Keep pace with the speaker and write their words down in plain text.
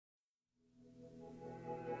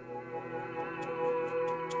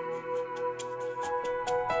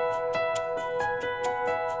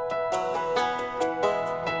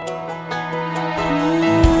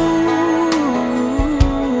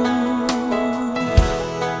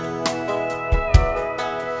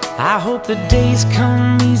I hope the days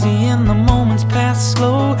come easy and the moments pass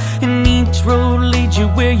slow, and each road leads you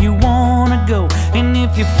where you wanna go. And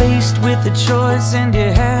if you're faced with a choice and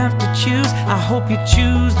you have to choose, I hope you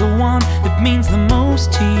choose the one that means the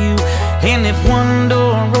most to you. And if one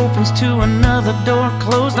door opens to another door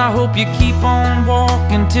closed, I hope you keep on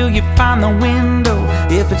walking till you find the window.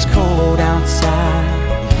 If it's cold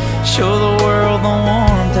outside, show the world the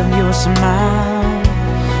warmth of your smile.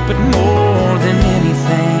 But more than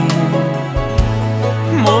anything,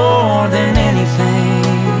 more than anything,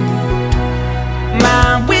 my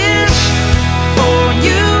wish for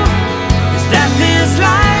you is that this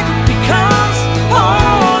life becomes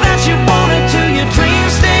all that you wanted to. Your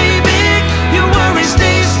dreams stay big, your worries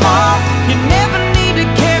stay small. You never need to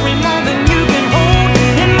carry more than you can hold.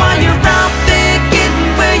 And while you're out there getting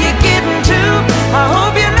where you're getting to, I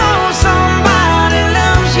hope you know somebody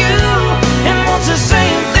loves you and wants the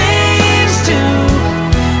same things too.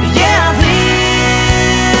 Yeah,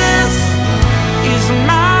 this is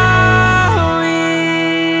my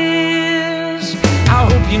wish. I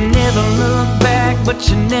hope you never look back, but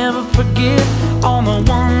you never forget all the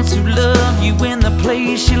ones who love you in the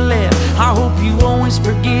place you left. I hope you always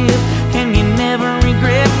forgive and you never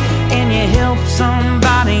regret, and you help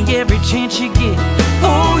somebody every chance you get.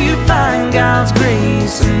 Oh, you find God's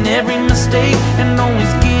grace in every mistake, and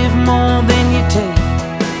always give more than you take.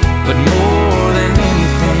 But more than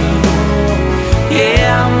anything,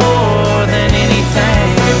 yeah, more than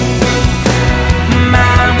anything,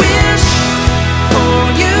 my wish for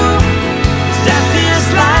you is that this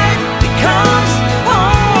life becomes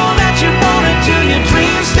all that you wanted to. Your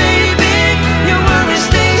dreams stay big, your worries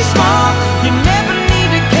stay small. You never need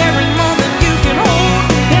to carry more than you can hold.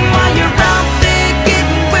 And while you're out there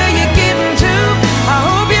getting where you're getting to, I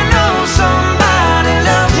hope you know somebody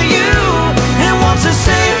loves you and wants the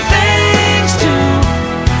same things too.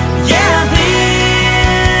 Yeah,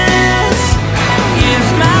 this is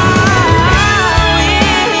my wish.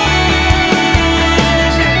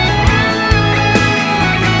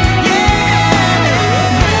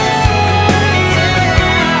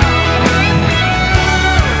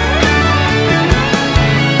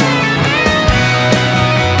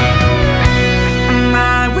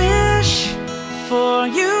 My wish for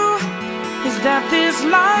you is that this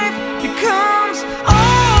life becomes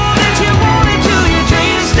all that you wanted to. Your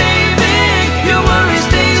dreams stay big, your worries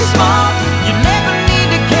stay small. You never need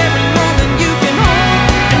to carry more than you can hold.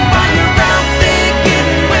 And while you're out there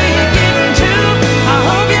getting where you're getting to, I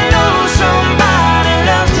hope you know somebody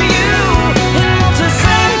loves you and wants the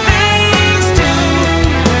same things too.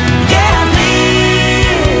 Yeah,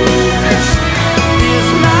 this is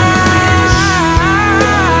my wish.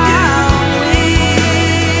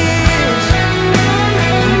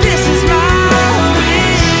 This is my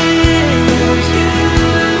wish.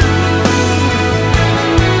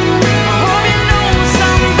 I hope you know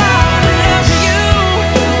somebody loves you.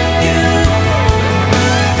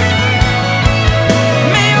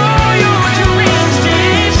 May all your dreams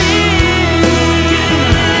stay big.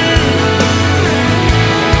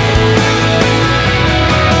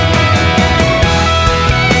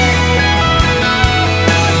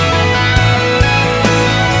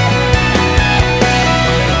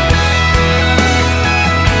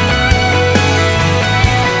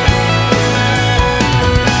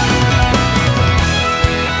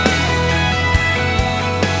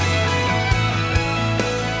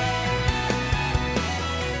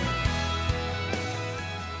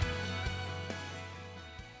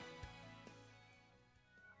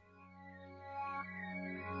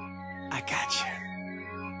 I got you.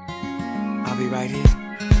 I'll be right here.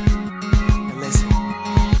 Now listen.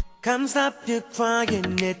 Come stop your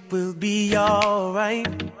crying, it will be alright.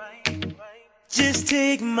 Just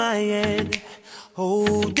take my hand,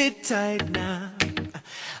 hold it tight now.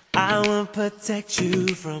 I will protect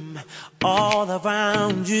you from all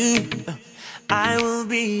around you. I will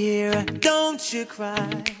be here, don't you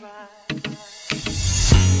cry.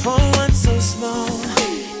 For one so small,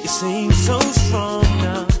 you seem so strong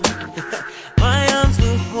now. My arms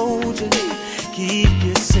will hold you, keep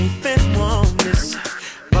you safe and warm. This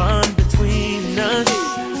bond between us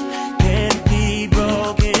can't be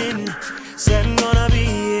broken. Said I'm gonna be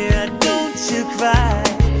here, don't you cry.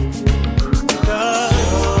 'Cause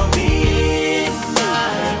you'll be in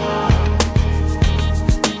my heart.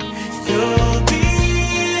 You'll be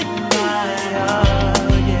in my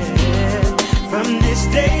heart, yeah. From this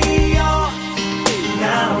day on,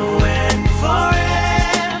 now and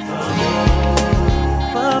forevermore.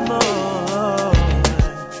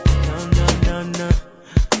 No, no, no, no.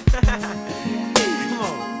 Come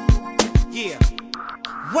on, yeah.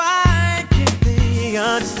 Why can't they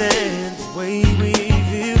understand the way we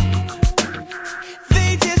view.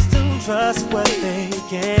 They just don't trust what they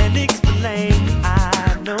can't explain.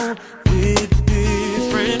 I know we're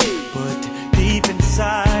different, but deep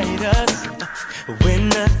inside us, we're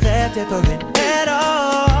not that different at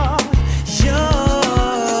all.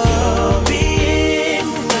 You'll be in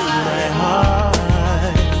my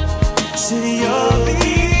heart, so you'll be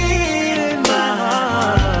in my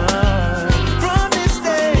heart. From this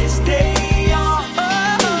day on,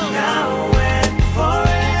 now and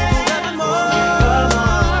forevermore.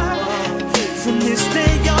 From this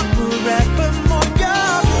day on, forevermore,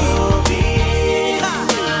 you'll be in my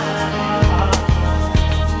heart.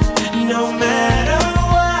 No matter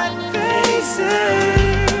what they say,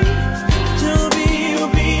 you'll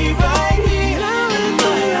be right here in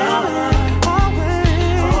my heart.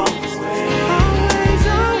 Always, always,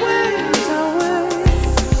 always.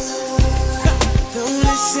 Don't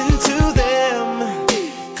listen to them,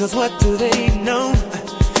 'cause what do they know?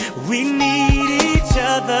 We need each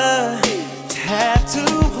other to have to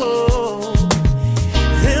hold.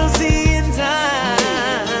 They'll see in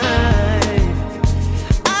time.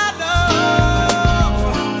 I know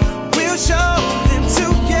we'll show them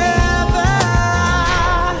together.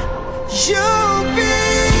 You'll be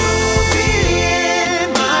in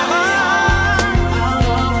my heart. I'll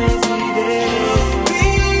always be there. You'll be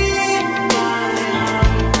in my heart.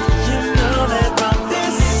 You know that from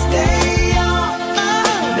this day on,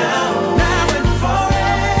 now and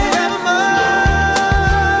forevermore,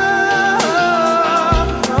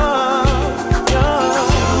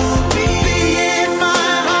 you'll be in my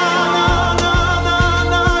heart.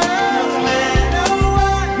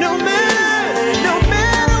 No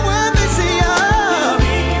matter what they say, I'll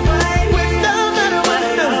be right with no matter what,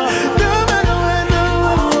 no matter what,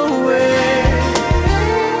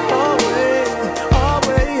 always,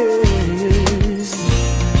 always.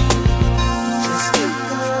 Just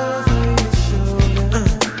look over your shoulder.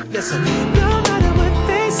 Listen. No matter what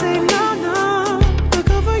they say, no. Look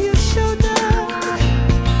over your shoulder.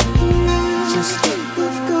 Just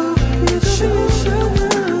look over your shoulder.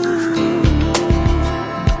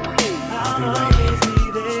 I'll always be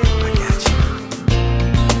there. I got you.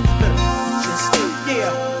 Just look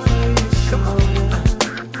over your shoulder.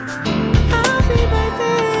 I'll be right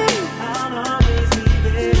there. I'll always be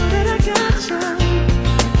there. Know that I got you.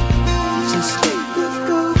 Just look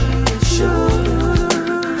over your shoulder.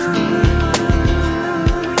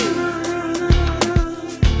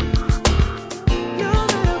 No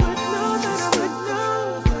matter what,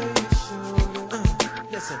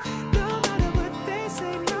 listen. No matter what they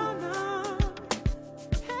say, no.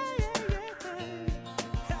 Hey.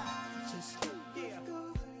 Just look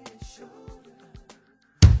over your shoulder.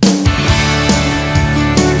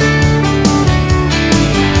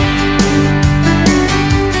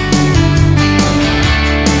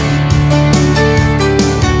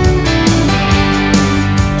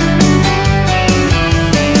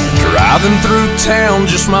 Driving through town,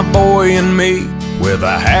 just my boy and me, with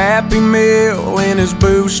a Happy Meal in his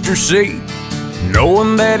booster seat,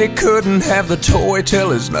 knowing that he couldn't have the toy till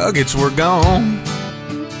his nuggets were gone.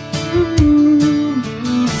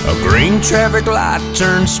 A green traffic light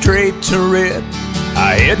turned straight to red.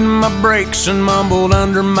 I hit my brakes and mumbled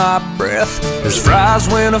under my breath. His fries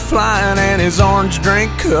went a-flying and his orange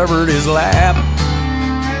drink covered his lap.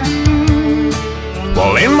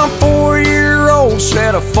 Well, in my 4-year-old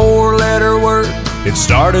said a 4-letter word. It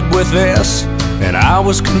started with S, and I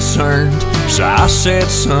was concerned. So I said,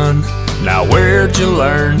 son, now where'd you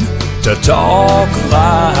learn to talk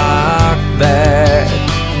like that?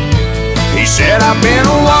 He said, I've been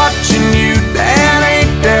watching you, Dad,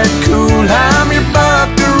 ain't that cool? I'm your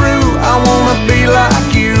buckaroo, I wanna be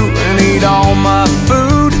like you and eat all my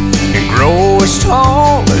food and grow as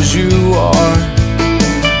tall as you are.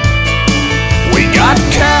 We got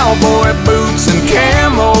cowboy boots and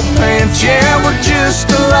camo pants, yeah, we're just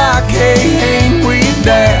alike, hey, ain't we,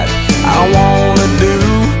 Dad? I wanna do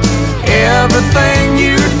everything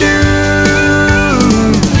you do,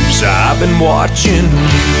 so I've been watching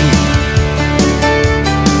you.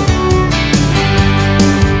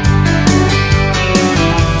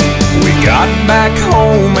 We got back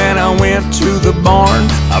home and I went to the barn.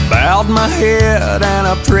 I bowed my head and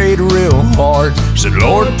I prayed real hard. Said,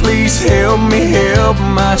 Lord, please help me help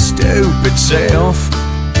my stupid self.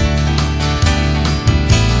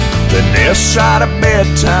 Then this side of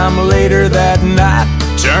bedtime later that night,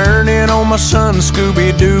 turning on my son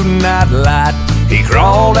Scooby-Doo nightlight. He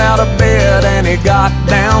crawled out of bed and he got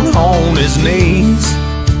down on his knees.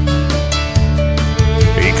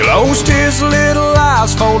 He closed his little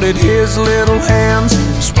eyes, folded his little hands,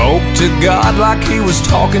 spoke to God like he was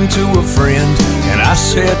talking to a friend. And I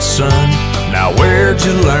said, son, now where'd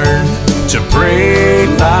you learn to pray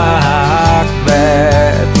like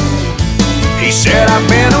that? He said, I've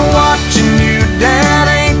been watching